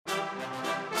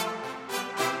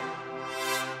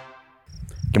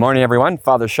Good morning, everyone.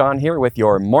 Father Sean here with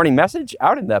your morning message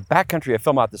out in the backcountry of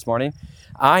Philmont this morning.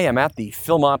 I am at the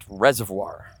Philmont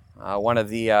Reservoir. One of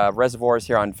the reservoirs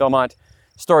here on Philmont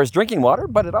stores drinking water,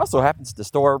 but it also happens to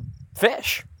store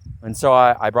fish. And so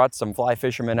I brought some fly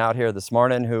fishermen out here this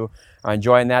morning who are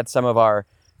enjoying that. Some of our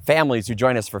families who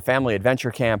join us for Family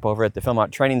Adventure Camp over at the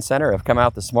Philmont Training Center have come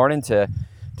out this morning to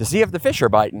see if the fish are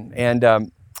biting.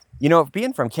 And,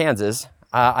 being from Kansas,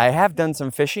 I have done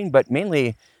some fishing, but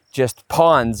mainly just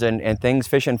ponds and things,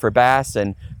 fishing for bass.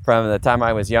 And from the time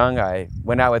I was young, I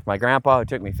went out with my grandpa who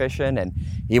took me fishing, and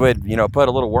he would, put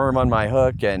a little worm on my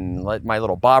hook and let my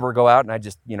little bobber go out, and I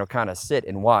just, kind of sit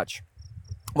and watch.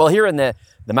 Well, here in the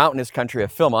mountainous country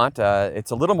of Philmont,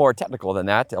 it's a little more technical than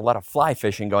that. A lot of fly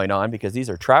fishing going on because these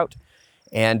are trout.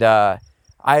 And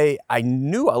I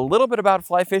knew a little bit about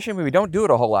fly fishing, but we don't do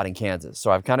it a whole lot in Kansas.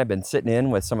 So I've kind of been sitting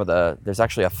in with there's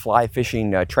actually a fly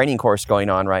fishing training course going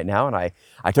on right now. And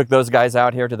I took those guys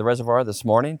out here to the reservoir this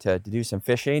morning to do some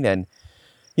fishing. And,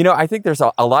 I think there's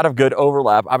a lot of good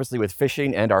overlap, obviously, with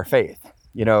fishing and our faith.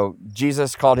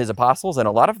 Jesus called his apostles, and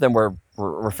a lot of them were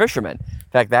fishermen. In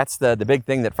fact, that's the big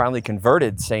thing that finally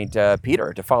converted St.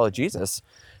 Peter to follow Jesus,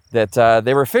 that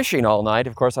they were fishing all night,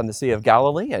 of course, on the Sea of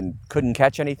Galilee and couldn't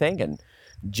catch anything. And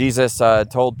Jesus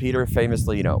told Peter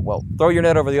famously, throw your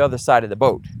net over the other side of the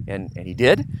boat. And he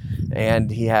did. And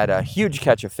he had a huge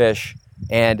catch of fish.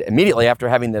 And immediately after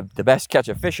having the best catch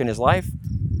of fish in his life,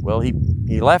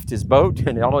 he left his boat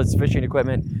and all his fishing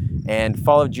equipment and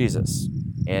followed Jesus.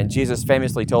 And Jesus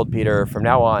famously told Peter, from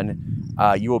now on,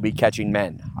 you will be catching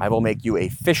men. I will make you a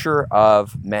fisher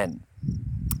of men.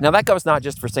 Now that goes not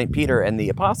just for St. Peter and the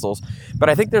apostles, but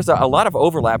I think there's a lot of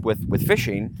overlap with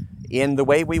fishing in the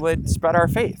way we would spread our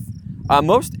faith.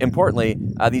 Most importantly,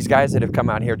 these guys that have come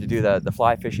out here to do the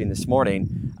fly fishing this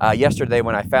morning, yesterday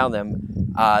when I found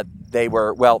them, they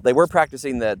were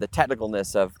practicing the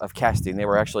technicalness of casting. They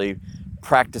were actually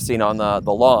practicing on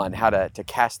the lawn how to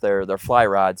cast their fly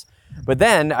rods. But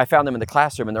then I found them in the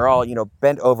classroom, and they're all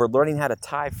bent over learning how to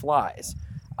tie flies.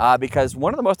 Because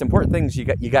one of the most important things you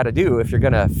got to do if you're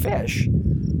going to fish,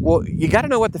 well, you got to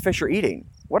know what the fish are eating.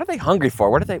 What are they hungry for?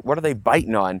 What are they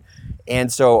biting on?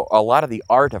 And so a lot of the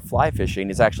art of fly fishing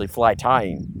is actually fly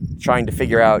tying, trying to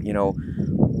figure out,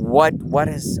 what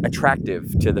is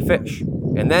attractive to the fish.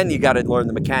 And then you got to learn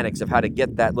the mechanics of how to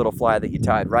get that little fly that you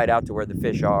tied right out to where the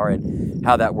fish are and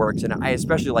how that works. And I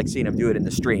especially like seeing them do it in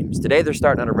the streams. Today they're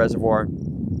starting on a reservoir.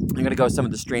 I'm going to go some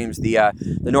of the streams. The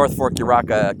North Fork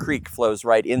Uraka Creek flows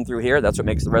right in through here. That's what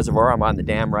makes the reservoir. I'm on the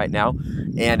dam right now.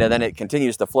 And then it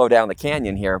continues to flow down the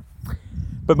canyon here.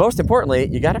 But most importantly,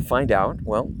 you got to find out,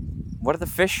 what are the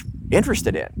fish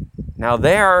interested in? Now,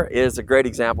 there is a great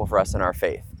example for us in our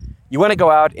faith. You want to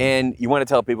go out and you want to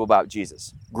tell people about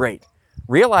Jesus. Great.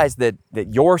 Realize that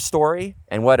your story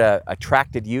and what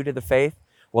attracted you to the faith,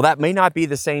 that may not be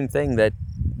the same thing that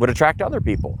would attract other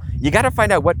people. You got to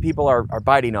find out what people are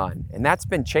biting on. And that's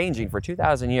been changing for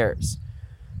 2,000 years.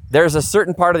 There's a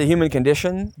certain part of the human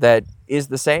condition that is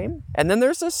the same. And then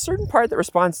there's a certain part that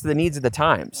responds to the needs of the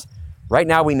times. Right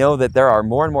now, we know that there are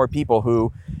more and more people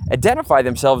who identify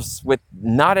themselves with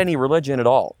not any religion at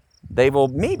all. They will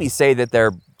maybe say that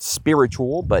they're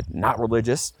spiritual, but not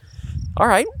religious. All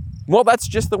right. Well, that's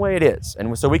just the way it is.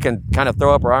 And so we can kind of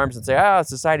throw up our arms and say,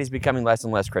 society's becoming less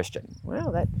and less Christian.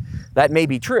 Well, that may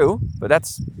be true, but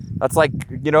that's like,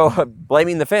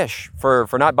 blaming the fish for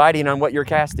not biting on what you're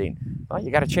casting. Well,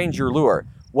 you got to change your lure.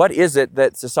 What is it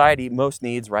that society most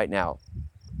needs right now?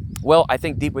 Well, I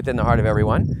think deep within the heart of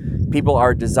everyone, people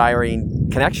are desiring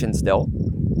connection still.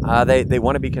 They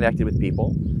want to be connected with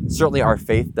people. Certainly our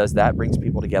faith does that, brings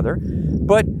people together.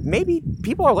 But maybe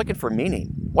people are looking for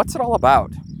meaning. What's it all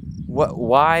about?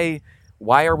 Why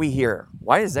are we here?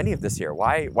 Why is any of this here?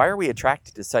 Why are we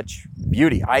attracted to such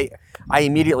beauty? I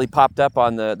immediately popped up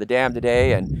on the dam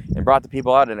today and brought the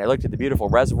people out, and I looked at the beautiful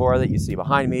reservoir that you see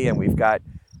behind me, and we've got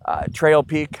Trail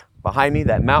Peak behind me,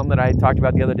 that mountain that I talked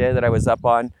about the other day that I was up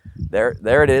on.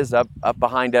 There it is, up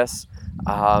behind us.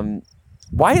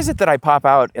 Why is it that I pop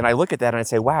out and I look at that and I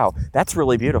say, wow, that's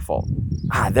really beautiful.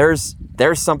 There's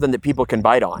something that people can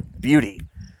bite on, beauty.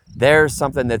 There's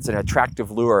something that's an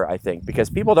attractive lure, I think, because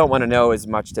people don't want to know as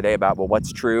much today about,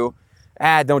 what's true?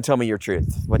 Don't tell me your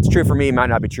truth. What's true for me might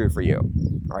not be true for you.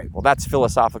 All right, well, that's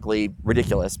philosophically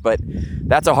ridiculous, but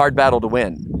that's a hard battle to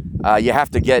win. You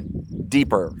have to get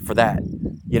deeper for that.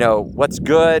 What's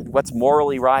good, what's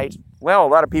morally right? Well, a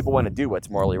lot of people want to do what's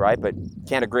morally right, but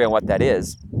can't agree on what that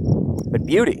is. But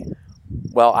beauty,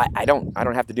 well, I don't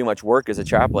have to do much work as a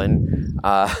chaplain,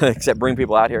 except bring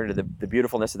people out here into the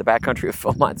beautifulness of the backcountry of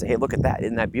Philmont and say, hey, look at that.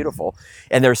 Isn't that beautiful?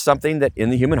 And there's something that in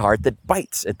the human heart that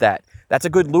bites at that. That's a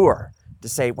good lure. to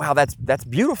say, wow, that's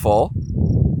beautiful.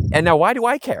 And now why do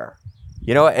I care?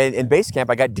 You know, in base camp,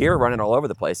 I got deer running all over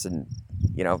the place, and,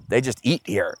 you know, they just eat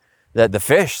here. The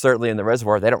fish, certainly in the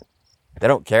reservoir, they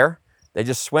don't care. They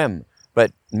just swim.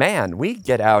 But man, we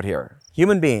get out here,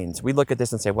 human beings, we look at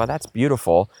this and say, well, that's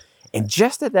beautiful. And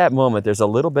just at that moment, there's a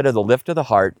little bit of the lift of the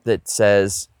heart that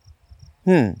says,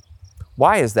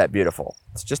 why is that beautiful?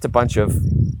 It's just a bunch of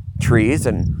trees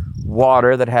and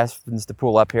water that happens to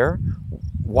pool up here.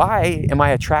 Why am I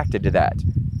attracted to that?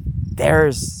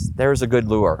 There's a good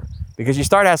lure. Because you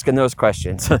start asking those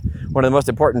questions. One of the most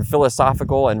important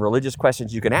philosophical and religious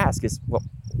questions you can ask is, well,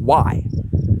 why?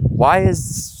 Why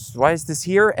is this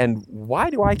here? And why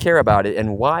do I care about it?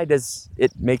 And why does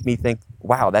it make me think,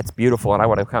 wow, that's beautiful and I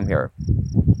want to come here?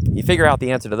 You figure out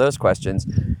the answer to those questions,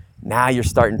 now you're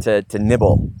starting to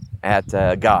nibble at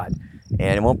God.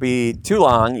 And it won't be too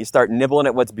long, you start nibbling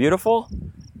at what's beautiful,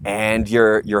 and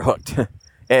you're hooked.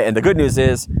 And the good news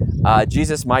is,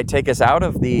 Jesus might take us out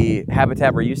of the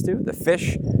habitat we're used to. The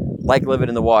fish like living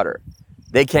in the water.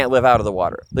 They can't live out of the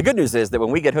water. The good news is that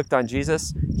when we get hooked on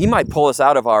Jesus, he might pull us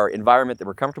out of our environment that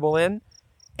we're comfortable in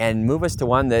and move us to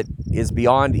one that is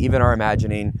beyond even our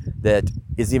imagining, that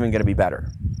is even going to be better.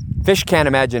 Fish can't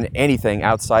imagine anything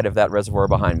outside of that reservoir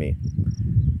behind me.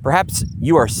 Perhaps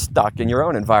you are stuck in your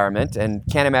own environment and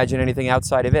can't imagine anything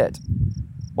outside of it.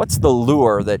 What's the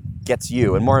lure that gets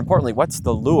you? And more importantly, what's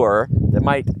the lure that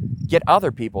might get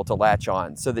other people to latch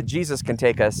on so that Jesus can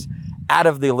take us out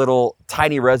of the little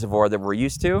tiny reservoir that we're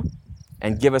used to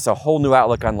and give us a whole new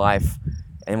outlook on life?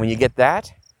 And when you get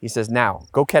that, he says, now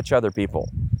go catch other people.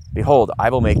 Behold, I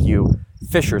will make you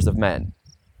fishers of men.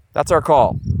 That's our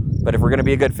call. But if we're going to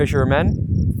be a good fisher of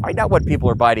men, find out what people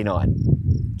are biting on.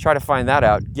 Try to find that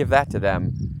out, give that to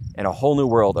them, and a whole new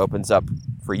world opens up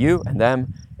for you and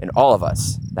them and all of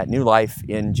us. That new life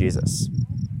in Jesus.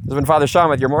 This has been Father Sean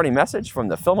with your morning message from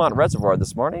the Philmont Reservoir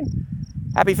this morning.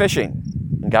 Happy fishing,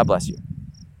 and God bless you.